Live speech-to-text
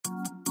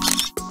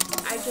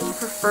just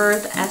prefer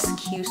the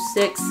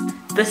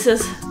SQ6. This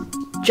is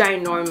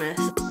ginormous.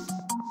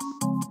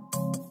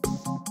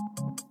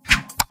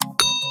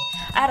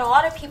 I had a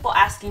lot of people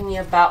asking me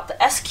about the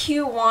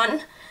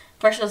SQ1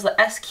 versus the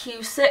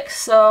SQ6,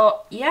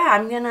 so yeah,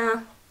 I'm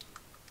gonna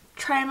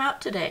try them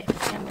out today.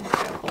 Yeah, I'm gonna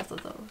try both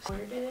of those.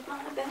 Where did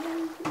my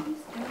batteries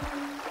go?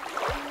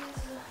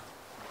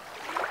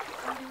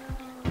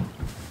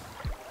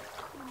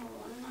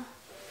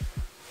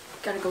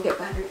 Gotta go get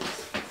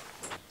batteries.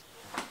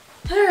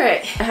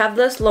 Alright, I have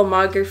this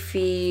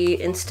Lomography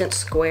Instant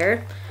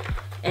Square,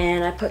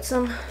 and I put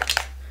some,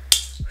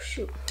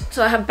 shoot.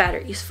 So I have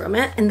batteries from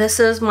it, and this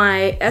is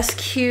my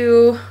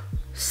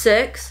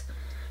SQ6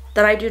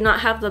 that I do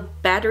not have the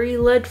battery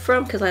lid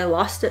from because I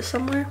lost it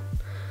somewhere.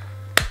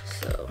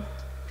 So,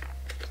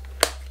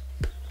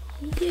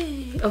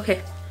 yay.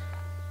 Okay,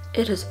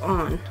 it is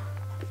on.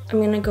 I'm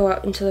gonna go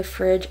out into the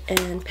fridge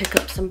and pick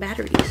up some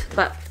batteries.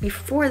 But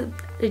before I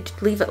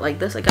leave it like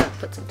this, I gotta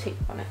put some tape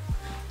on it.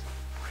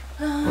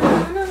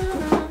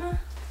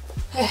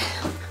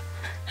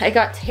 I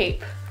got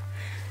tape.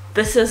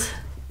 This is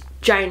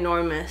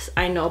ginormous,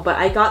 I know, but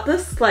I got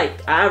this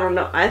like, I don't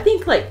know, I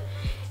think like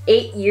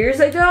 8 years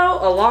ago,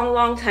 a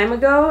long time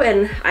ago,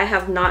 and I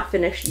have not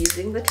finished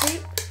using the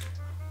tape.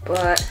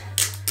 But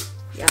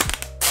yeah,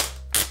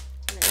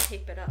 I'm gonna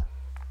tape it up.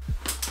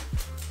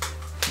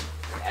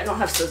 I don't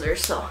have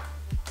scissors, so.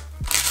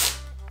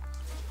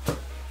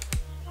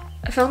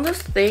 I found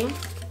this thing.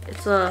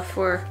 It's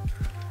for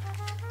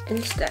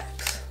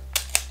Instax.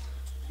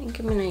 I think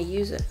I'm gonna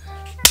use it.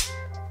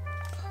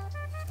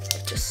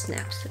 It just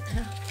snaps in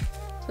half.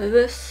 Like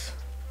this.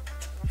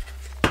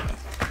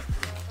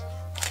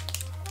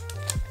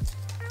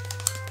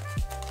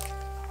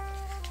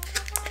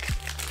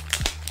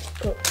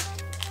 Oh.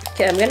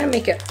 Okay, I'm gonna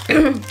make it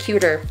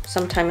cuter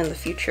sometime in the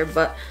future,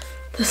 but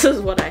this is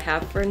what I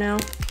have for now.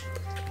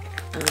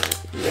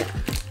 Yeah.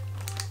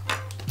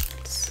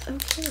 It's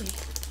okay.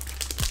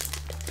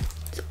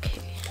 It's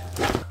okay.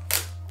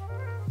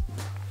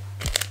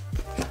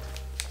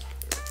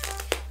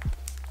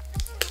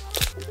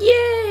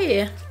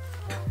 Yay!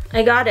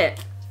 I got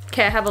it.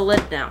 Okay, I have a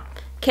lid now.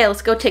 Okay,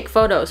 let's go take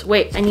photos.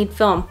 Wait, I need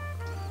film.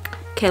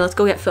 Okay, let's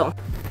go get film.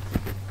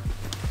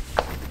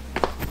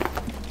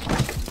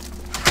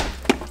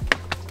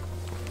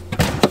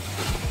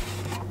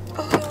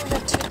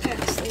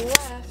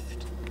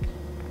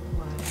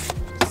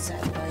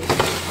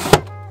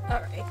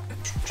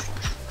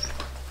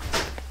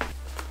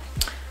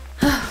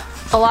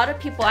 A lot of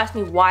people ask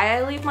me why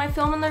I leave my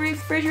film in the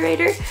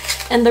refrigerator,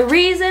 and the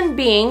reason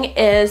being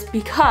is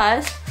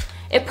because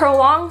it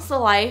prolongs the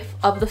life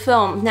of the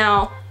film.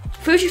 Now,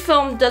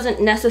 Fujifilm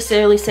doesn't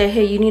necessarily say,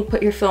 hey, you need to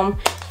put your film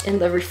in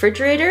the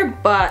refrigerator,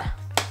 but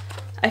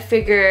I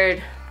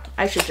figured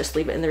I should just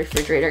leave it in the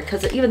refrigerator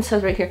because it even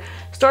says right here,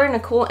 store in a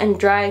cool and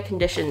dry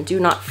condition, do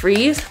not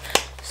freeze.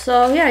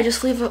 So yeah, I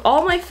just leave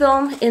all my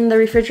film in the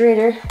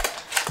refrigerator.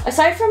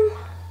 Aside from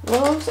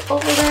those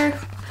over there,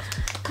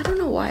 I don't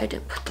know why I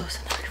didn't put those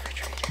in the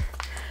refrigerator.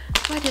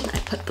 Why didn't I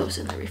put those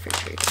in the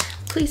refrigerator?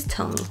 Please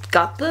tell me.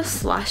 Got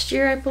this last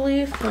year, I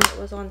believe, when it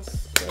was on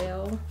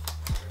sale.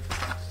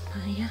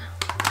 Yeah.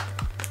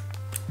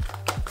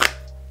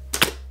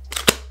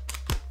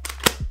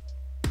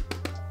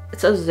 It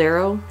says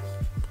 0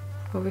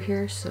 over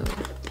here, so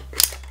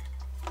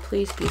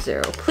please be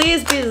 0.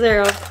 Please be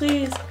 0,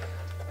 please.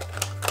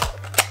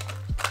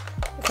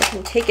 If I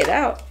can take it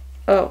out.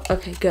 Oh,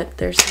 okay, good.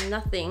 There's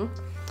nothing.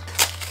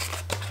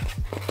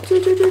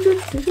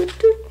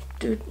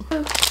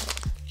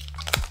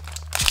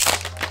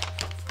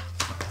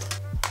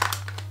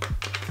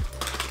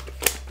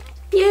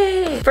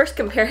 Yay! First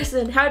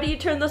comparison. How do you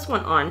turn this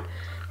one on?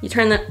 You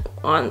turn the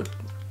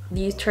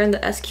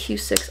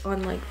SQ6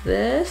 on like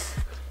this,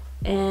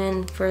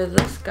 and for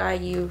this guy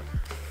you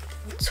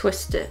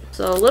twist it.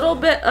 So a little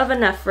bit of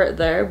an effort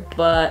there,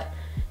 but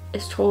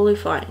it's totally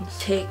fine.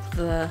 Take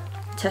the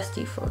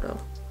testy photo.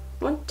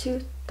 1,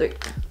 2, 3.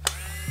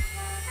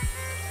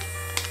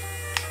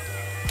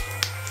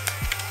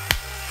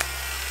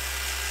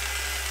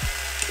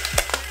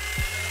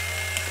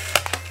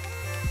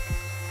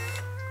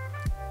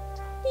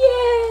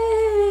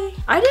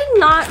 I did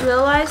not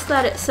realize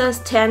that it says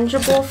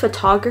tangible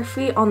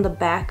photography on the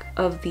back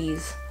of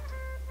these.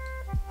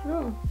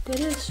 Oh, it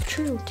is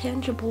true,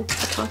 tangible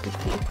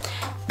photography.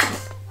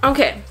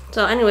 Okay,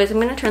 so anyways, I'm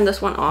gonna turn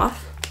this one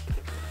off.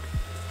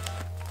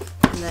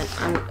 And then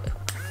I'm...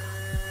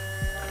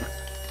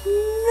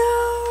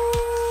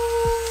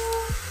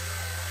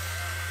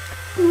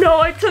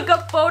 No, I took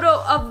a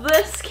photo of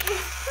this camera.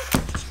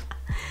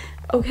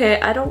 Okay,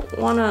 I don't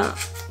wanna...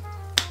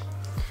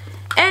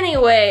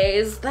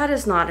 Anyways, that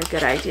is not a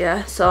good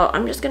idea. So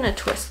I'm just gonna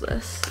twist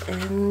this,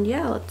 and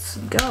yeah, let's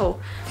go.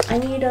 I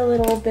need a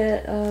little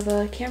bit of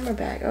a camera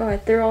bag. Oh, I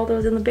threw all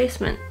those in the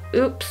basement.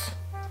 Oops.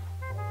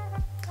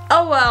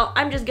 Oh well,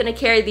 I'm just gonna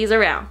carry these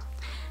around.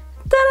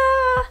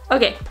 Ta-da!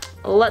 Okay,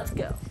 let's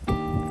go.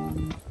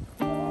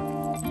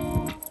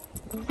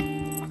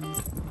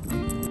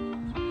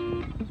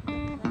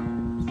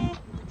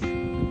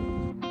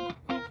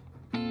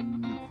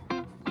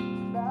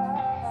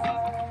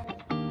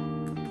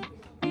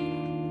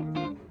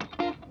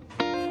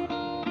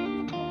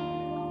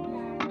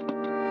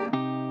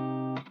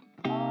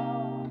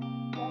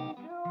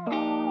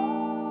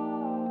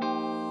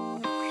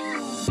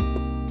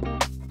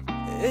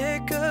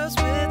 It goes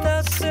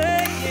without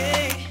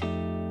saying,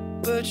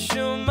 but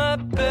you're my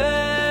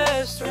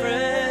best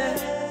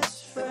friend,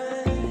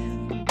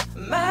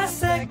 my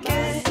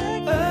second.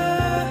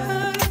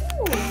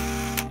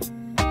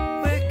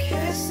 With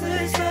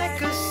kisses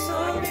like a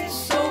song is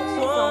so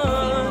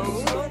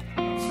warm.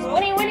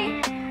 Winnie,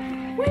 Winnie,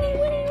 Winnie,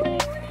 Winnie, Winnie.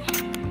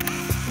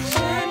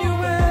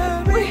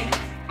 January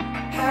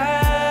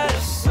had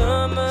a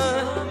summer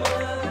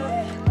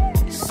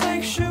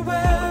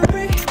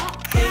sanctuary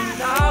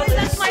in all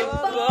this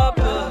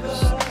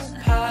bubbles.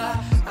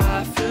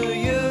 I feel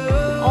you.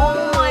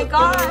 Oh my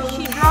gosh,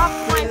 she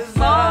dropped my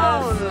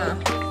phone.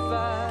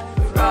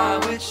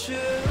 Ride with you.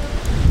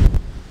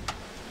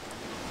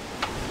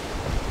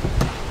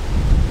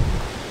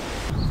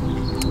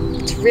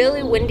 It's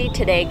really windy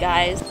today,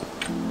 guys.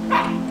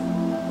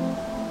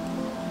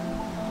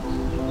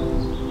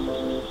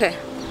 Okay,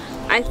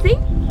 I think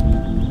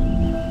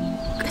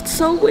it's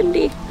so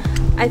windy.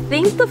 I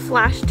think the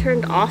flash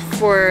turned off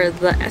for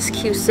the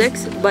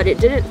SQ6, but it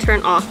didn't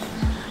turn off,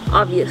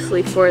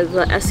 obviously, for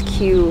the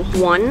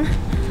SQ1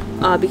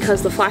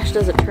 because the flash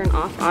doesn't turn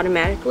off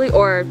automatically,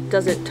 or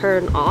doesn't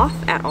turn off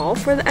at all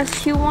for the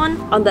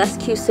SQ1. On the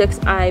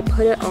SQ6, I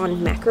put it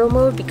on macro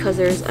mode because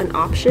there's an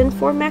option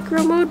for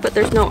macro mode, but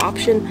there's no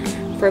option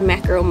for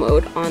macro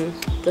mode on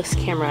this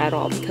camera at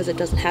all because it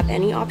doesn't have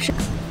any option.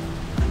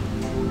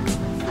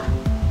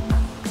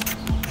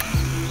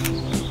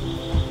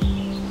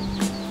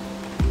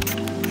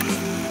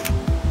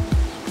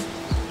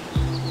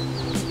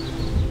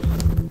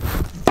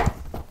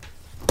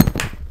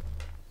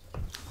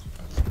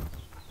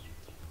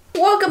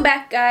 Welcome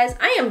back, guys.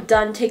 I am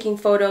done taking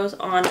photos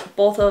on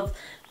both of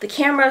the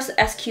cameras, the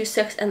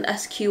SQ6 and the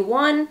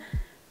SQ1.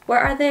 Where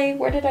are they?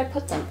 Where did I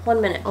put them? 1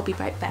 minute, I'll be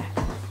right back.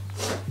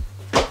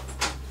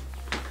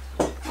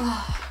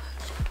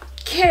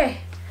 Okay,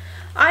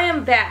 I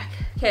am back.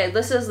 Okay,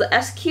 this is the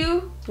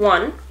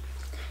SQ1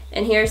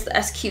 and here's the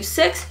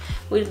SQ6.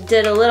 We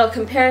did a little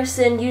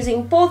comparison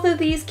using both of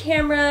these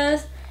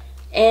cameras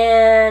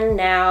and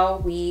now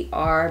we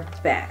are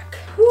back.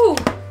 Whew.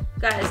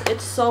 Guys,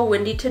 it's so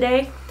windy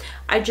today.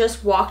 I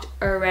just walked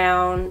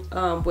around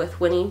with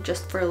Winnie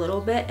just for a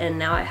little bit and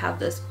now I have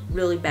this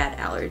really bad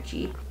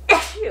allergy.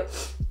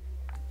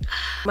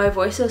 My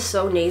voice is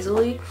so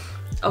nasally.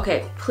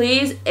 Okay,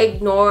 please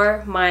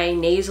ignore my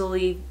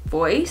nasally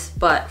voice,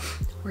 but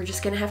we're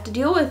just gonna have to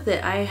deal with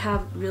it. I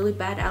have really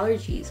bad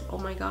allergies. Oh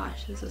my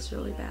gosh, this is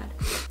really bad.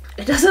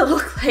 It doesn't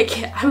look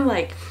like it. I'm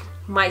like,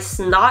 my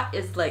snot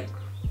is like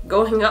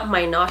going up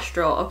my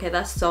nostril. Okay,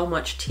 that's so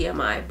much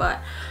TMI, but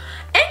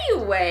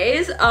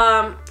anyways,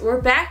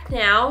 we're back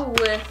now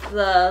with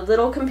the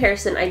little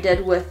comparison I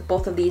did with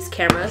both of these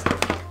cameras.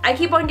 I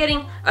keep on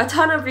getting a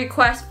ton of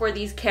requests for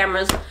these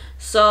cameras,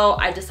 so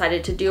I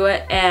decided to do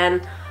it,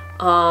 and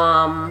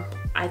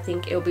I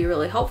think it'll be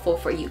really helpful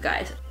for you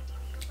guys.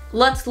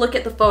 Let's look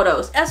at the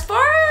photos. As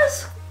far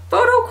as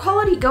photo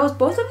quality goes,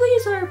 both of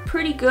these are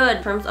pretty good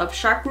in terms of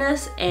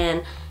sharpness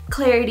and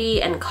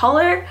clarity and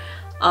color.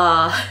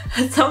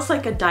 It sounds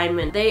like a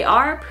diamond. They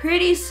are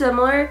pretty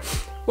similar.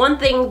 One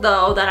thing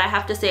though that I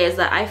have to say is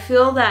that I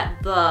feel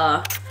that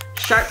the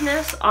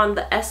sharpness on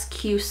the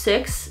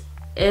SQ6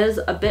 is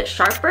a bit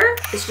sharper.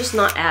 It's just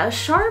not as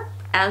sharp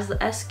as the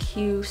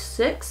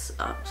SQ6.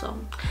 So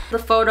the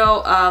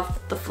photo of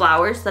the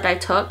flowers that I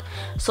took,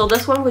 so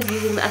this one was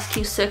using the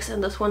SQ6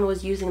 and this one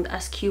was using the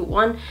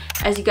SQ1.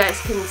 As you guys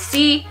can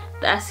see,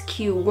 the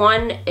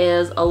SQ1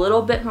 is a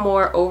little bit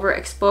more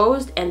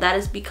overexposed, and that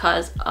is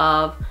because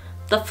of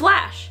the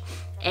flash.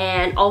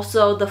 And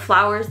also the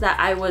flowers that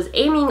I was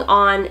aiming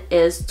on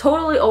is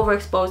totally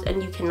overexposed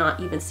and you cannot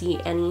even see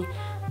any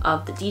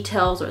of the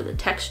details or the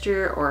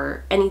texture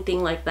or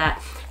anything like that.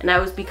 And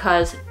that was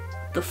because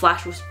the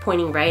flash was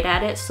pointing right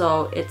at it,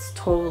 so it's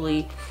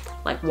totally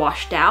like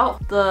washed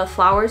out. The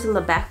flowers in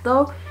the back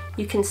though,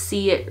 you can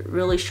see it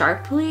really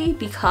sharply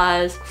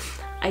because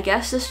I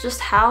guess it's just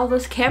how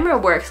this camera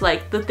works.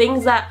 Like the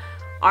things that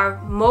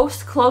are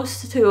most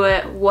close to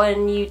it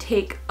when you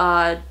take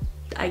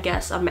I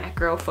guess a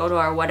macro photo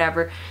or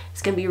whatever,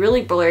 it's gonna be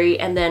really blurry,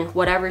 and then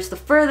whatever's the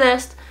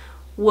furthest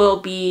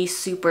will be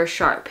super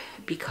sharp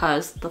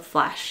because the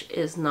flash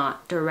is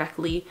not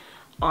directly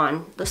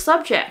on the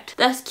subject.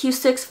 The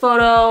SQ6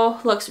 photo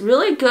looks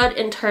really good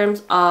in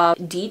terms of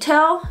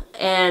detail,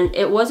 and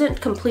it wasn't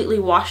completely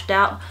washed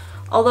out,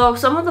 although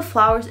some of the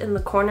flowers in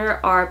the corner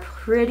are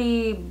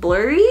pretty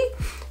blurry,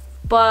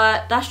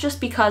 but that's just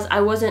because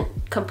I wasn't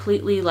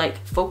completely like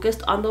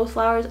focused on those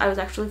flowers. I was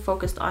actually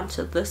focused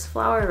onto this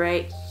flower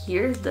right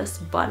here, this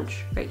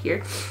bunch right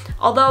here.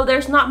 Although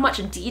there's not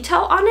much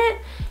detail on it,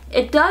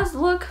 it does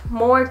look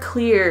more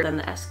clear than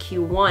the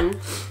SQ1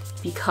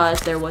 because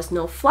there was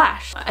no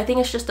flash. I think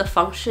it's just a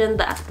function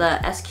that the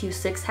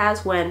SQ6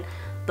 has when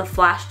the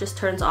flash just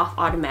turns off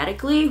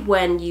automatically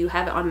when you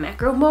have it on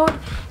macro mode,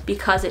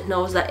 because it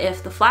knows that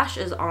if the flash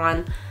is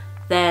on,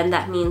 then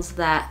that means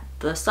that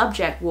the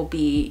subject will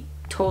be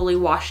totally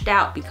washed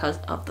out because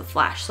of the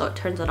flash, so it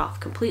turns it off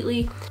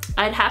completely.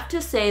 I'd have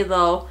to say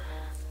though,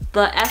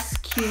 the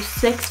SQ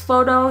SQ6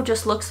 photo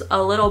just looks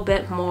a little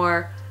bit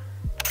more,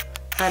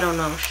 I don't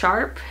know,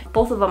 sharp.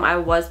 Both of them I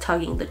was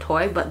tugging the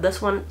toy, but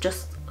this one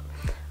just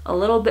a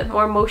little bit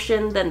more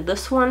motion than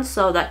this one,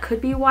 so that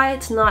could be why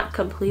it's not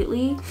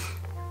completely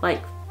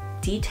like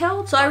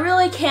detailed. So I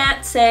really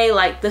can't say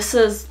like this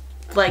is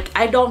like,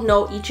 I don't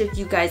know each of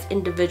you guys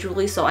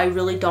individually, so I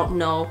really don't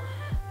know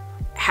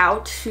how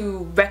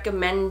to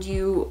recommend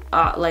you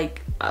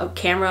like a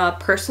camera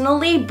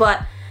personally,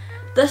 but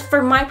this,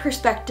 from my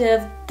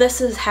perspective,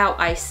 this is how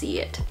I see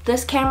it.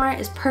 This camera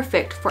is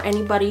perfect for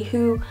anybody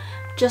who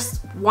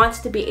just wants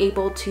to be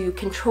able to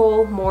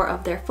control more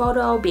of their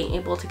photo, being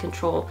able to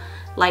control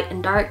light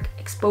and dark,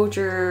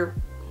 exposure,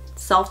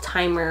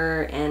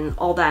 self-timer, and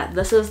all that.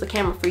 This is the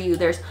camera for you.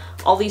 There's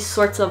all these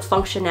sorts of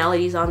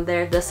functionalities on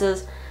there. This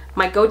is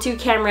my go-to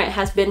camera. It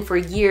has been for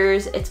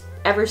years. It's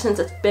ever since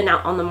it's been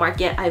out on the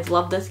market. I've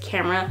loved this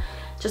camera.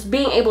 Just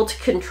being able to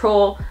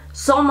control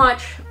so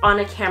much on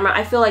a camera.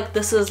 I feel like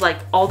this is like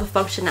all the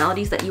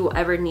functionalities that you will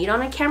ever need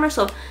on a camera.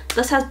 So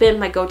this has been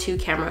my go-to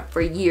camera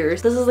for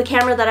years. This is the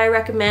camera that I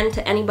recommend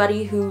to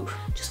anybody who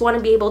just want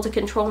to be able to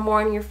control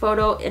more in your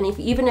photo. And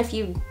even if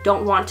you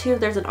don't want to,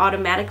 there's an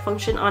automatic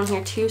function on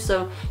here too,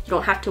 so you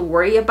don't have to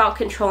worry about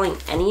controlling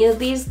any of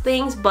these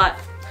things. But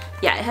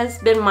yeah, it has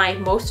been my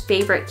most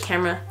favorite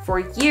camera for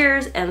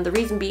years, and the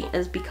reason being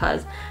is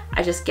because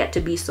I just get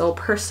to be so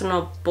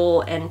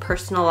personable and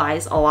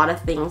personalize a lot of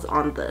things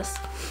on this.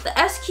 The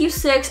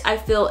SQ6 I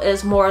feel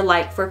is more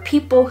like for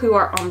people who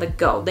are on the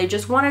go. They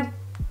just want to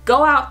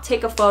go out,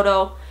 take a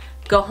photo,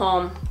 go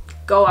home,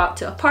 go out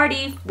to a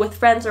party with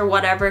friends or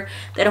whatever.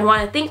 They don't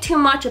want to think too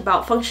much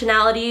about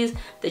functionalities.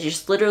 They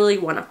just literally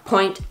want to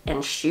point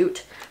and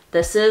shoot.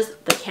 This is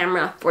the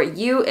camera for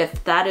you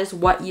if that is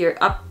what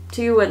you're up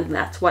to and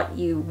that's what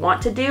you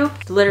want to do.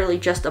 It's literally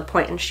just a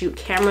point and shoot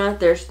camera.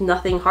 There's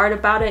nothing hard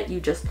about it.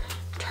 You just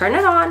turn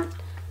it on,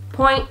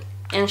 point,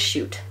 and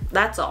shoot.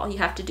 That's all you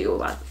have to do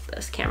about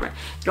this camera.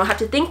 You don't have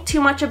to think too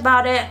much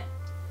about it.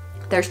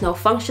 There's no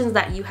functions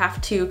that you have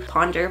to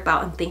ponder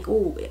about and think,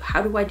 oh,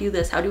 how do I do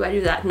this? How do I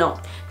do that? No,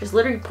 just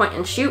literally point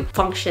and shoot.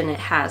 Function it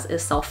has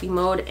is selfie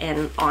mode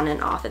and on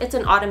and off. It's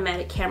an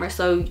automatic camera,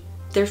 so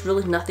there's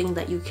really nothing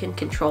that you can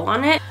control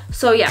on it.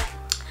 So yeah,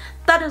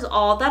 that is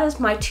all. That is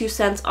my 2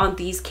 cents on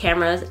these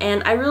cameras,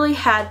 and I really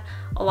had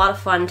a lot of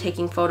fun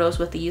taking photos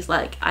with these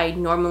like I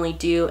normally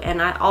do,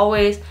 and I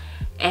always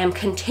am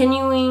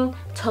continuing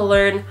to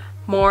learn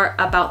more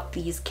about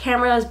these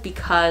cameras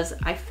because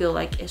I feel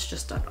like it's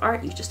just an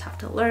art. You just have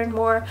to learn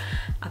more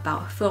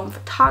about film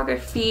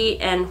photography,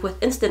 and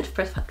with instant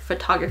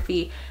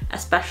photography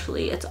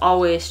especially, it's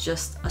always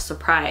just a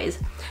surprise.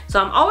 So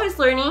I'm always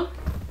learning,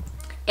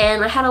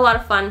 and I had a lot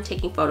of fun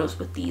taking photos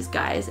with these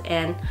guys.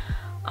 And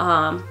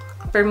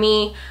for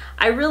me,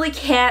 I really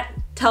can't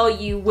tell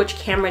you which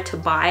camera to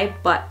buy,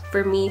 but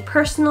for me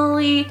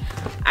personally,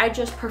 I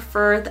just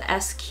prefer the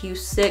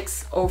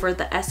SQ6 over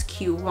the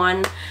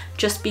SQ1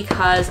 just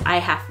because I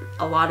have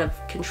a lot of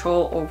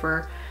control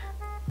over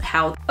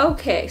how.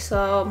 Okay,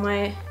 so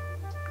my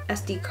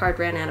SD card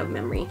ran out of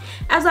memory.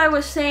 As I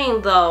was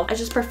saying though, I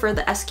just prefer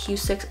the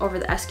SQ6 over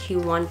the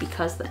SQ1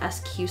 because the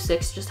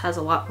SQ6 just has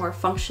a lot more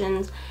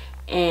functions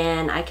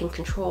and I can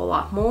control a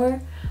lot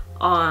more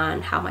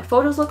on how my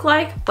photos look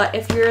like. But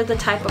if you're the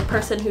type of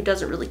person who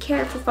doesn't really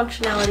care for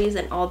functionalities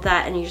and all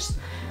that, and you just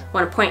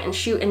want to point and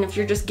shoot, and if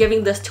you're just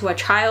giving this to a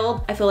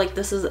child, I feel like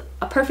this is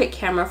a perfect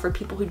camera for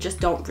people who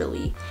just don't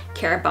really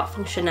care about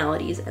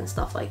functionalities and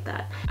stuff like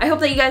that. I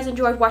hope that you guys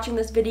enjoyed watching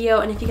this video,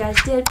 and if you guys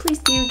did, please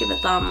do give it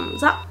a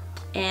thumbs up,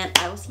 and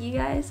I will see you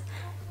guys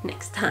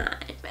next time.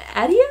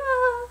 Adios!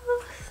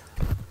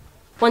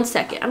 1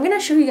 second, I'm gonna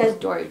show you guys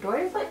Dory.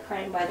 Dory's like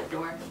crying by the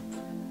door.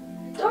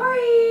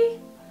 Dory!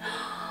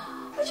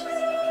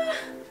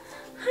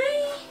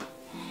 Hi.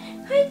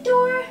 Hi,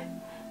 Dor.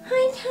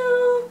 Hi,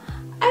 Tom.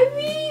 I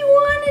really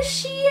want to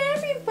see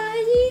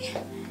everybody.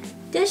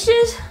 This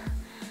is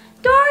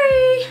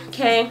Dory.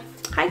 Okay.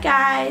 Hi,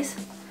 guys.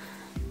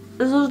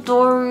 This is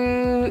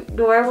Dory.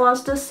 Dory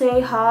wants to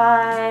say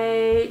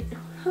hi.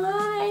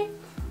 Hi.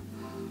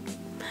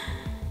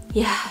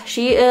 Yeah,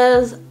 she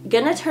is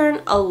gonna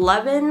turn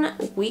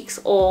 11 weeks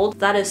old.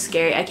 That is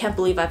scary. I can't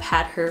believe I've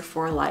had her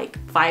for like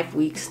 5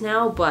 weeks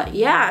now, but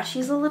yeah,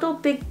 she's a little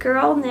big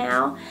girl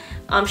now.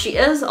 She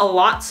is a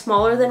lot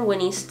smaller than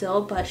Winnie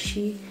still, but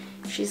she's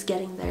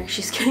getting there.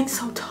 She's getting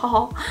so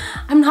tall.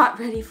 I'm not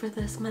ready for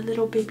this. My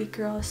little baby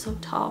girl is so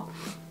tall.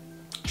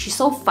 She's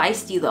so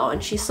feisty though,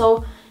 and she's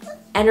so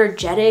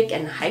energetic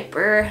and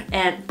hyper,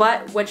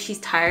 but when she's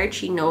tired,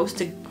 she knows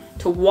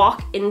to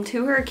walk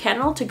into her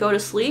kennel to go to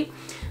sleep.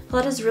 So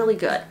that is really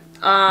good.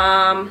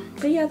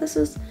 But yeah, this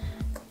is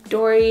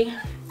Dory.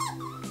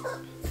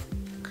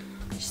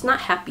 She's not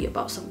happy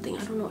about something.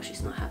 I don't know what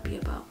she's not happy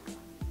about.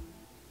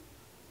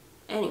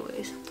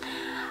 Anyways,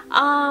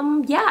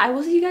 yeah, I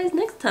will see you guys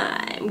next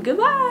time.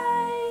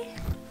 Goodbye.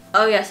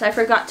 Oh yes, I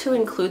forgot to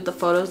include the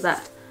photos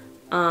that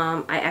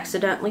I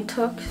accidentally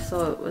took.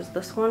 So it was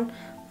this one.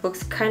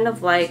 Looks kind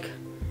of like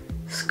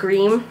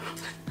Scream.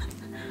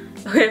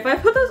 Okay, if I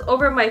put this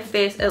over my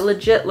face, it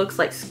legit looks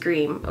like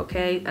Scream,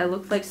 okay? I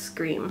look like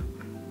Scream.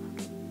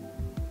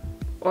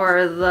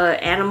 Or the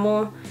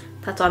animal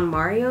that's on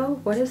Mario?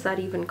 What is that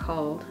even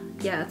called?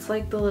 Yeah, it's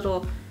like the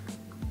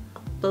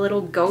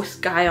little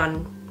ghost guy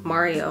on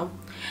Mario.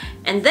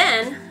 And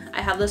then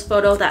I have this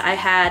photo that I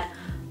had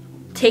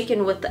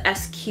taken with the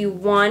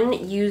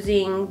SQ1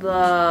 using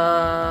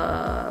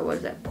the, what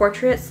is it,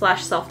 portrait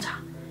slash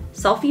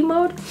selfie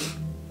mode.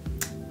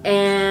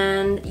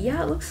 And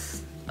yeah, it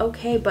looks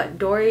okay, but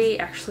Dory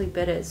actually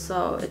bit it,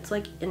 so it's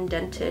like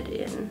indented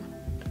in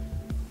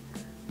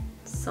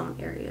some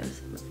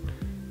areas.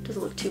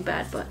 Doesn't look too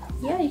bad, but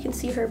yeah, you can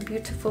see her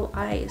beautiful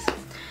eyes.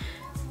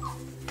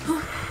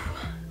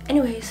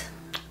 Anyways,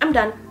 I'm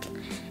done.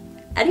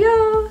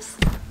 Adios!